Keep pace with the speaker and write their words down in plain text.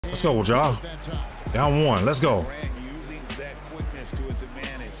Let's go, y'all. Down one. Let's go. Using that quickness to his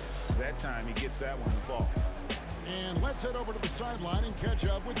advantage. That time he gets that one to fall. And let's head over to the sideline and catch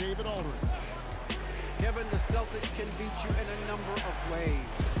up with David Aldridge. Kevin, the Celtics can beat you in a number of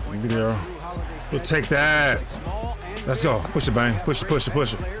ways. Be there. We'll take that. Let's go. Push it, bang. Push it, push it,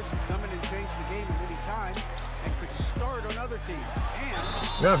 push it.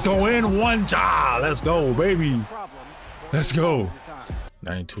 Let's go in one job. Let's go, baby. Let's go.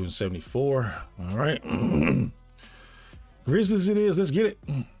 92 and 74. All right. Grizzlies it is. Let's get it.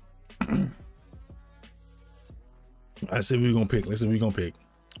 I said we were gonna pick. Let's see what we're gonna pick.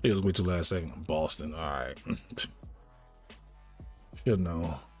 It was wait till last second. Boston. All right. Should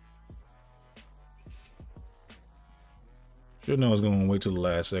know. Should know it's gonna wait till the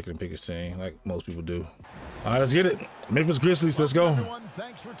last second and pick his team, like most people do. All right, let's get it. Memphis Grizzlies. Let's go. Everyone,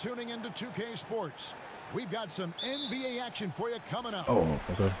 thanks for tuning into 2K Sports. We've got some NBA action for you coming up. Oh,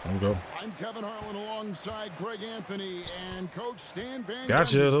 okay. There we go. I'm Kevin Harlan alongside Greg Anthony and Coach Stan Van.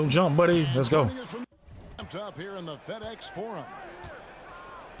 Gotcha. Don't jump, buddy. Let's go. Up here in the FedEx Forum.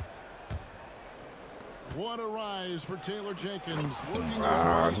 What a rise for Taylor Jenkins.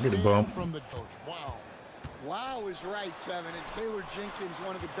 Get a bump. From the coach. Wow. Wow is right, Kevin. And Taylor Jenkins,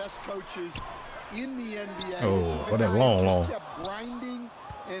 one of the best coaches in the NBA. Oh, for that long. Kept grinding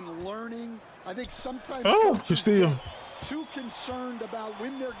and learning. I think sometimes you still too concerned about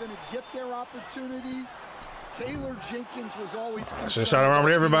when they're going to get their opportunity. Taylor Jenkins was always concerned shot around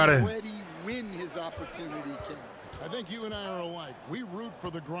with everybody. Ready when his opportunity came. I think you and I are alike. We root for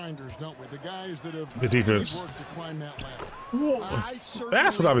the grinders, don't we? The guys that have the defense. Worked to climb that ladder.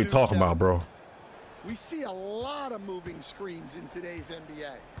 That's what I be talking about, bro. We see a lot of moving screens in today's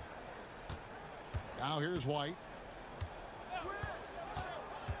NBA. Now here's White.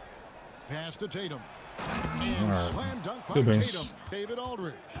 Pass to Tatum. And slam dunk by Tatum. David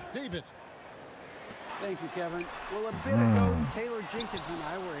Aldridge. David. Thank you, Kevin. Well, a bit ago, Taylor Jenkins and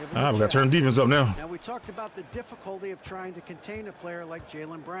I were able to we got to turn defense up now. Now, we talked about the difficulty of trying to contain a player like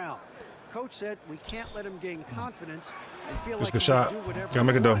Jaylen Brown. Coach said we can't let him gain confidence and feel like he can do whatever Gotta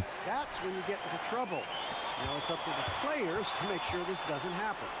make it though. That's when you get into trouble. Now it's up to the players to make sure this doesn't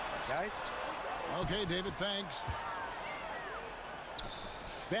happen. Guys? Okay, David, thanks.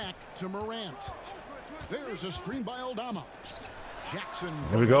 Back to Morant. There's a screen by Aldama. Jackson.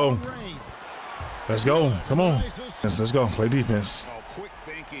 There we go. Let's go. Come on. Let's go. Play defense. Oh, quick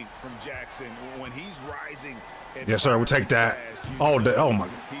thinking from Jackson when he's rising. Yes, sir. We'll take that all day. Oh my.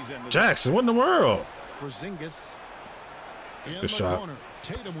 Jackson, what in the world? Porzingis. Good shot. Corner.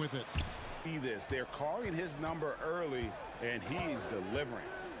 Tatum with it. See this. They're calling his number early, and he's delivering.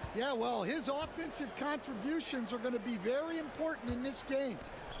 Yeah, well, his offensive contributions are going to be very important in this game.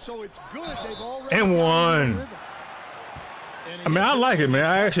 So it's good they've already. And one. I mean, I like it, man.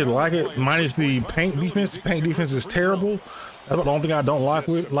 I actually like it. Minus the paint defense. Paint defense is terrible. That's about the only thing I don't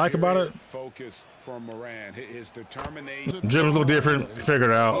like about it. Focus from Moran. His determination. Jim's a little different.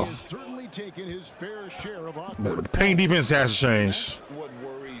 Figure it out. But the paint defense has to change. What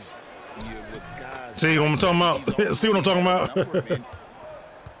worries you with guys? See what I'm talking about? See what I'm talking about?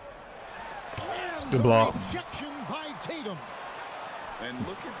 Good block. And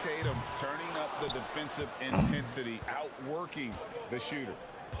look at Tatum turning up the defensive intensity, outworking the shooter.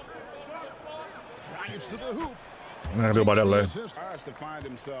 Drives to the hoop. I'm not gonna do about that later. Tries to find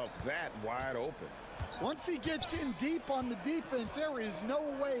himself that wide open. Once he gets in deep on the defense, there is no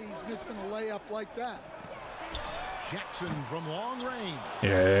way he's missing a layup like that. Jackson from long range.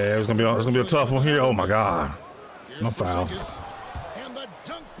 Yeah, it's gonna be a tough one here. Oh my God, no foul. And the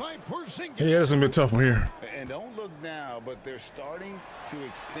dunk by Porzingis. Yeah, it's gonna be a tough one here. And don't look now, but they're starting to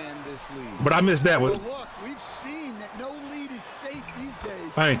extend this lead. But I missed that one. Well, look, we've seen that no lead is safe these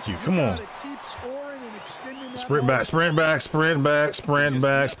days. Thank you. Come on. Keep scoring and extending that sprint back, sprint back, sprint back, sprint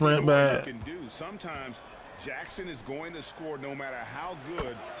back, sprint back. Can do. Sometimes Jackson is going to score no matter how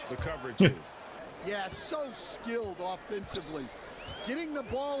good the coverage is. Yeah, so skilled offensively. Getting the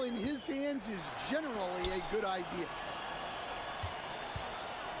ball in his hands is generally a good idea.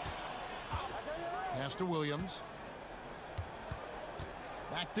 Pass to Williams.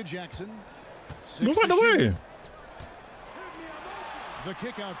 Back to Jackson. Move out the way. The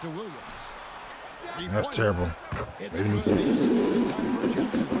kick out to Williams. That's terrible. It's we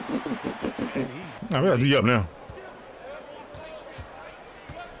gotta D up now.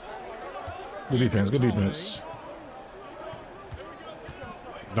 Good defense, good defense.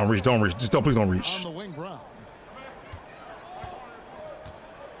 Don't reach, don't reach. Just don't, please don't reach.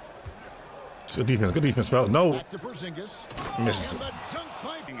 Good defense, fellas. No. Misses it.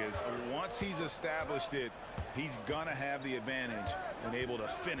 Once he's established it, he's going to have the advantage and able to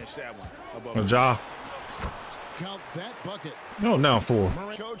finish that one above. Ja. Count that bucket. No, down 4.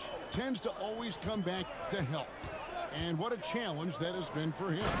 Coach tends to always come back to health. And what a challenge that has been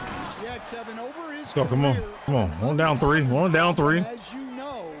for him. Yeah, Kevin, over his Let's go, come on. Come on. 1 down 3. 1 down 3. As you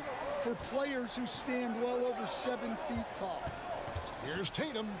know, for players who stand well over 7 feet tall. Here's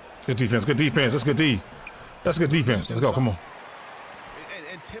Tatum. Good defense. Good defense. That's good D. That's good defense. Let's go. Come on.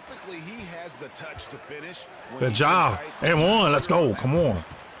 And typically he has the touch to finish. Good job. And 1. Let's go. Come on.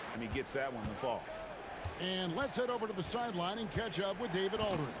 And he gets that one to fall. And let's head over to the sideline and catch up with David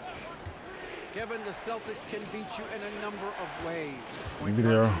Aldridge. Kevin, the Celtics can beat you in a number of ways. Maybe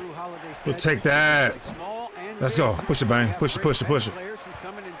there. We'll take that. Let's go. Push it, bang. Push it, push it, push it. Players who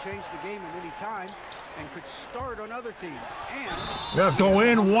come in and change the game at any time and could start on other teams. And let's go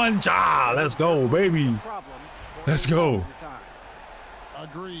in 1 job. Let's go, baby. Let's go.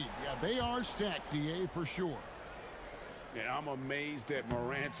 Agreed. Yeah, they are stacked, DA, for sure. Yeah, I'm amazed at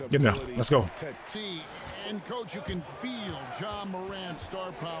Morant's Get down. ability Let's go. to see. And coach, you can feel John Morant's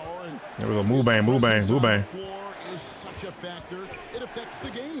star power. And there we go. Move bang, move bang, move bang. Floor is such a factor. It affects the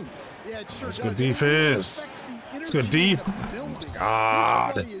game. Yeah, it sure That's does. good defense. It's good deep.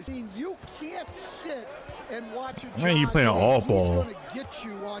 God. You can't sit and watch a Man, you playing off ball. He's gonna get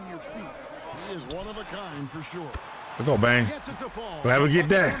you on your feet. He is one of a kind for sure. Let's go, bang. Glad we get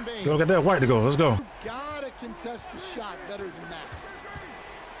that. Go get that white to go. Let's go. You gotta contest the shot better than that.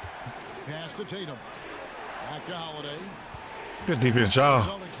 Pass to Tatum. Back to Holiday. Good defense, job.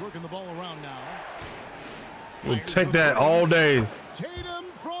 Celtics working the ball around now. We'll take that all day. Tatum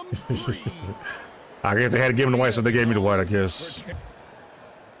from 3. I guess they had to give him the white, so they gave me the white, I guess.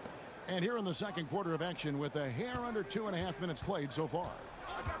 And here in the second quarter of action with a hair under 2.5 minutes played so far.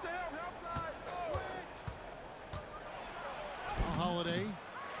 Holiday.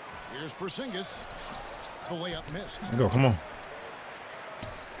 Here's Porzingis. The layup missed. Let's go, come on.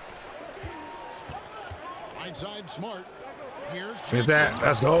 Right side, Smart. Here's that.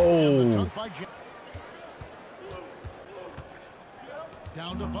 Let's go.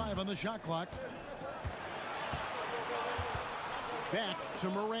 Down to 5 on the shot clock. Back to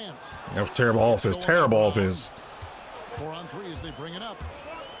Morant. That was terrible offense. Terrible offense. 4 on 3 as they bring it up.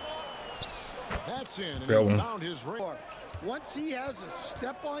 That's in. And That he one. found his ring. Once he has a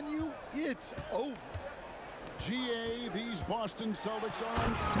step on you, it's over. GA, these Boston Celtics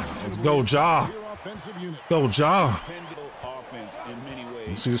are Let's go, Ja. offensive unit. Go, Ja. offense in many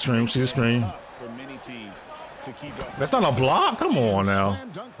ways. See the stream, see the stream. For many teams to keep up. That's not a block. Come on now.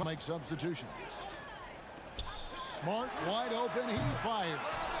 And dunk make substitutions. Smart wide open. He fires.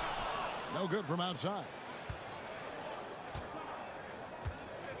 No good from outside.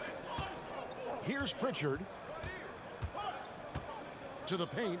 Here's Pritchard. To the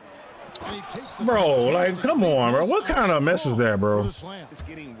paint. And he takes the Bro, like, come on, bro. What kind of mess was that, bro? It's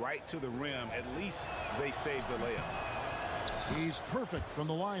getting right to the rim. At least they saved the layup. He's perfect from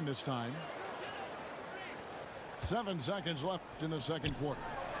the line this time. 7 seconds left in the second quarter.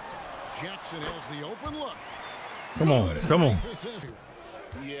 Jackson has the open look. Come on, come on.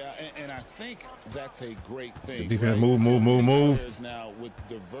 Yeah, and I think that's a great thing. The defense, move, move, move, move. Now with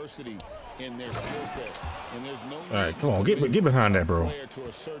diversity in their skill set, and there's no. All right, come on, get behind that, bro. Player to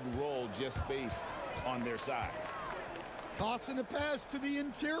a certain role just based on their size. Tossing the pass to the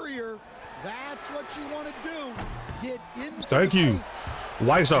interior. That's what you want to do. Get into. Thank you.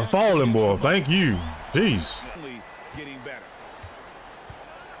 Whites are falling, boy. Thank you. Jeez. Getting better.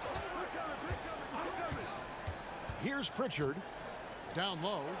 Here's Pritchard. Down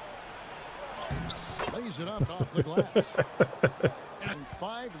low. Lays it up off the glass. And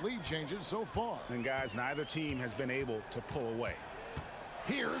 5 lead changes so far. And guys, neither team has been able to pull away.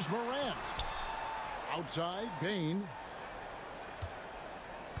 Here's Morant. Outside, Bain.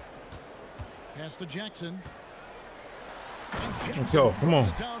 Pass to Jackson. Let's go. Come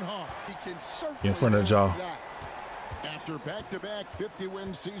on. Get in front of the jaw. After back-to-back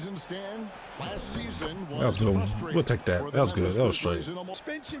 50-win season stand, last season was good. We'll take that. That was good. That was straight.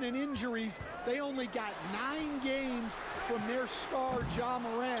 Suspension and injuries, they only got 9 games from their star, Ja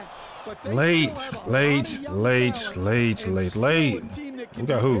Morant. But they late. We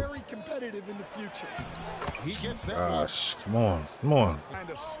got who? Very competitive in the future. He gets that. Gosh, come on. Come on. Kind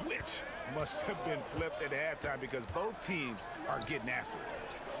of switch must have been flipped at halftime because both teams are getting after it.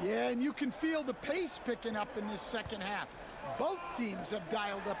 Yeah, and you can feel the pace picking up in this second half. Both teams have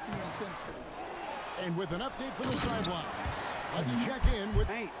dialed up the intensity. And with an update from the sideline, let's check in with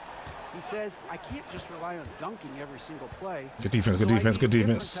He says, I can't just rely on dunking every single play. Good defense, good So I defense, need good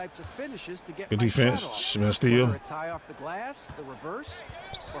different defense. types of finishes to get Good my defense. shot off. Smith steal. Whether it's high off the glass, the reverse,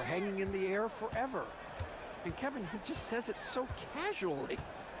 or hanging in the air forever. And Kevin, he just says it so casually.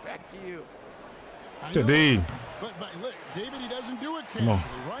 Back to you. To D. But look, David, he doesn't do it casually,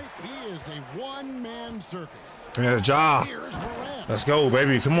 right? He is a one-man circus. Yeah, Ja. Here's Morant. Let's go,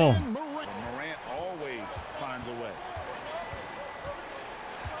 baby. Come on. Morant always finds a way.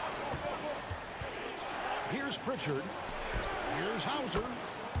 Here's Pritchard. Here's Hauser.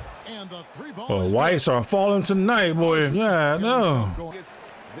 And the three ball. Oh, Whites are falling tonight, boy. Yeah, no.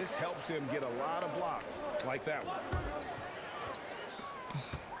 This helps him get a lot of blocks like that one.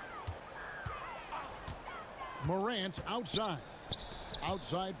 Morant outside.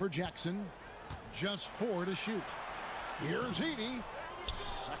 Outside for Jackson. Just 4 to shoot. Here's Edey.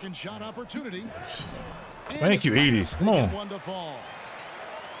 Second shot opportunity. Thank you, Edey. Come on. One to fall.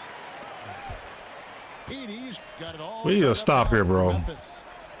 Edey's got it all. We need to stop here, bro. Memphis.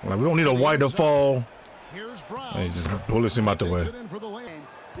 Like, we don't need a White to fall. Here's Brown. Hey, just bullets him out the way. In for the lane.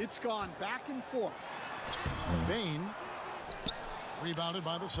 It's gone back and forth. Bain. Rebounded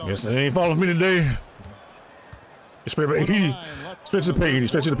by the Celtics. Yes, they ain't following me today. Stretch to the paint, Edey.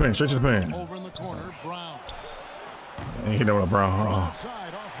 Stretch to the paint. Stretch to the paint. Over in the corner, Brown. Ain't hit that with Brown.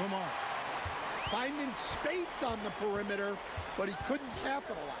 Outside off the mark. Finding space on the perimeter, but he couldn't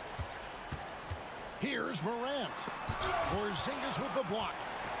capitalize. Here's Morant. Porzingis with the block.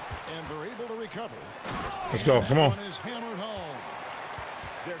 And they're able to recover. Let's go. Come on. One is hammered home.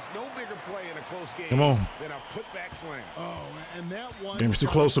 There's no bigger play in a close game Come on. than a putback slam. Oh, and that one. Game's too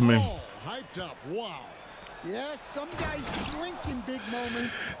close to me. Hyped up. Wow. Yeah, some guys shrink in big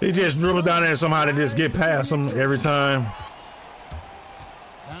moments. He just dribble down there and somehow they just get past him every time.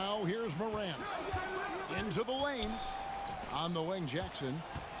 Now here's Morant. Into the lane. On the wing, Jackson.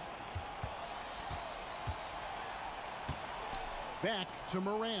 Back to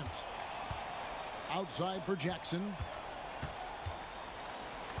Morant. Outside for Jackson.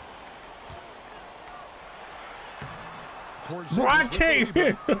 Bro, I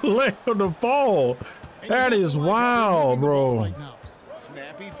can't lay on the ball. That is wild, bro.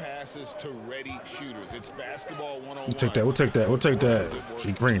 Snappy passes to ready shooters. It's basketball 101. We'll take that. We'll take that. We'll take that.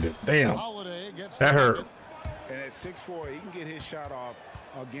 He greened it. Damn. That hurt. And at 6'4", he can get his shot off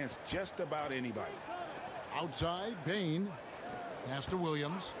against just about anybody. Outside, Bain. Pass to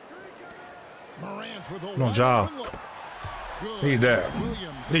Williams. Morant with a Come on, Ja. Need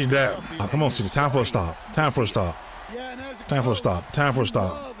that. Need that. Oh, come on, City. Time for a stop. Time for a stop. Yeah, and as a Time for a coach, stop. Time for a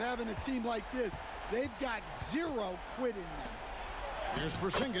stop. love having a team like this. They've got zero quit in them. Here's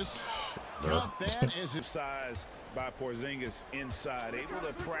Porzingis. Got that as if Size by Porzingis inside, able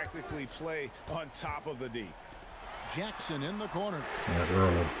to practically play on top of the D. Jackson in the corner.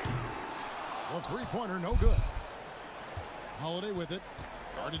 Yeah, A three-pointer, no good. Holiday with it.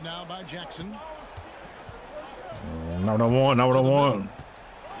 Guarded now by Jackson. not what I want. Not what I want.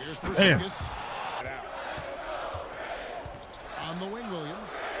 Here's Damn. Porzingis. On the wing, Williams.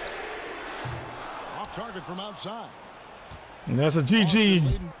 Off target from outside. And that's a GG.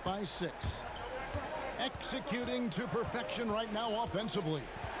 Leading by 6. Executing to perfection right now offensively.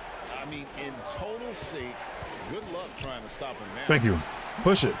 I mean, in total sync. Good luck trying to stop him now. Thank you.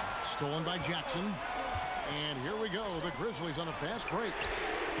 Push it. Stolen by Jackson. And here we go. The Grizzlies on a fast break.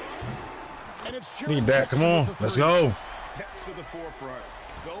 And it's Need that. Come on. Let's go. Steps to the forefront.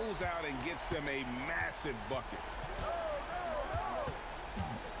 Goes out and gets them a massive bucket.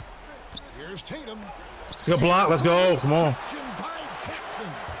 Here's Tatum. Good block. Let's go. Come on. By Jackson.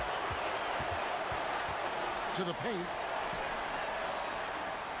 To the paint.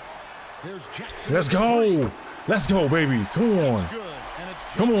 There's Jackson. Let's go. Let's go, baby. Come on. Good. And it's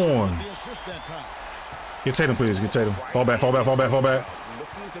Come Jackson on. with the assist that time. Get Tatum, please. Get Tatum. Fall back. Fall back. Fall back. Fall back.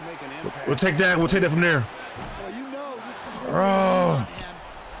 Looking to make an impact. We'll take that. We'll take that from there. Well, you know this is where Oh.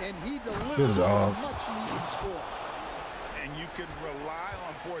 and he delivers Good a job. much-needed score. And you can rely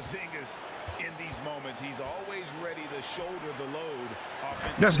on Porzingis in these moments. He's always ready to shoulder the load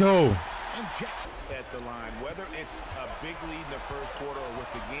offensively. Let's go. And Jackson. At the line, whether it's a big lead in the first quarter or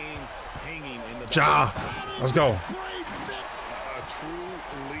with the game hanging in the Ja. Let's go. a true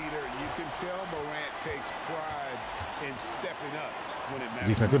leader. You can tell Morant takes pride in stepping up when it matters.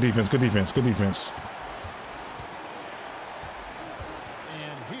 Defense. Good defense. Good defense. Good defense.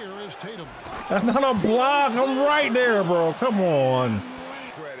 And here is Tatum. That's not a block. I'm right there, bro. Come on.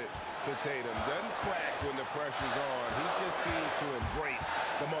 Credit to Tatum. Doesn't crack when the pressure's on. He just seems to embrace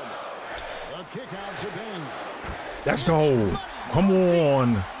the moment. A kick out to Bain. Let's go. Come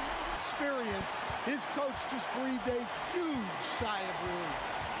on. Experience. His coach just breathed a huge sigh of relief.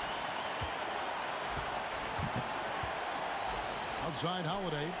 inside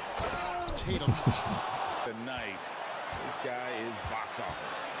Holiday. Tatum. Tonight, this guy is box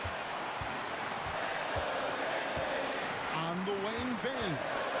office. On the wing, Bain.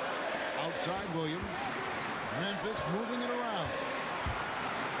 Outside Williams. Memphis moving it around.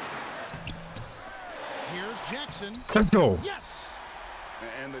 Here's Jackson. Let's go. Yes.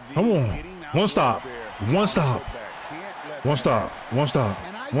 And the Come on. One stop. One stop. One stop. One stop.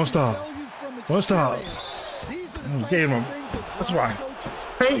 One stop. One stop. Gave him. That's right.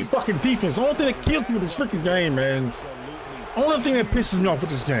 Paint fucking defense. The only thing that kills me with this freaking game, man. Only thing that pisses me off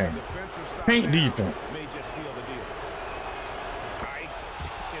with this game. Paint defense. May just seal the deal. Ice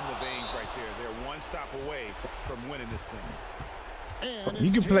in the veins right there. They're one stop away from winning this thing.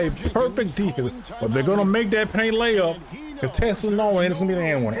 You can play perfect defense, but they're gonna make that paint layup. Contest and all, and it's gonna be the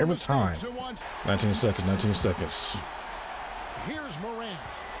hand one every time. 19 seconds. 19 seconds. Here's Morant.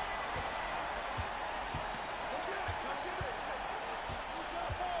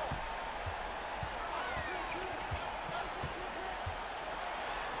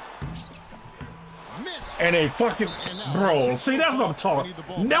 And they fucking, bro, see, that's what I'm talking.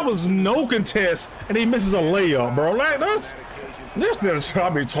 That was no contest, and he misses a layup, bro. Like, that's what I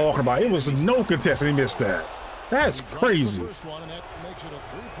be talking about. It was no contest, and he missed that. That's crazy.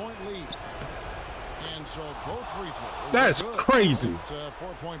 That's crazy. It's a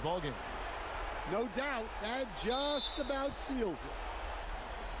 4-point ball game. No doubt, that just about seals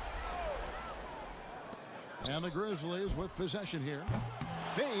it. And the Grizzlies with possession here.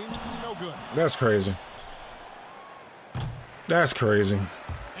 Bain, no good. That's crazy. That's crazy.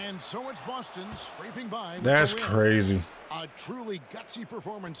 And so it's Boston scraping by. That's crazy. A truly gutsy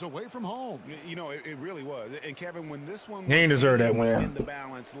performance away from home. You know, it really was. And Kevin, when this one He ain't deserve that win. in the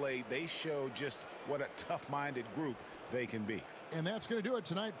balance late, they showed just what a tough-minded group they can be. And that's going to do it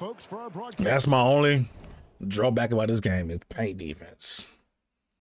tonight, folks, for our broadcast. That's my only drawback about this game is paint defense.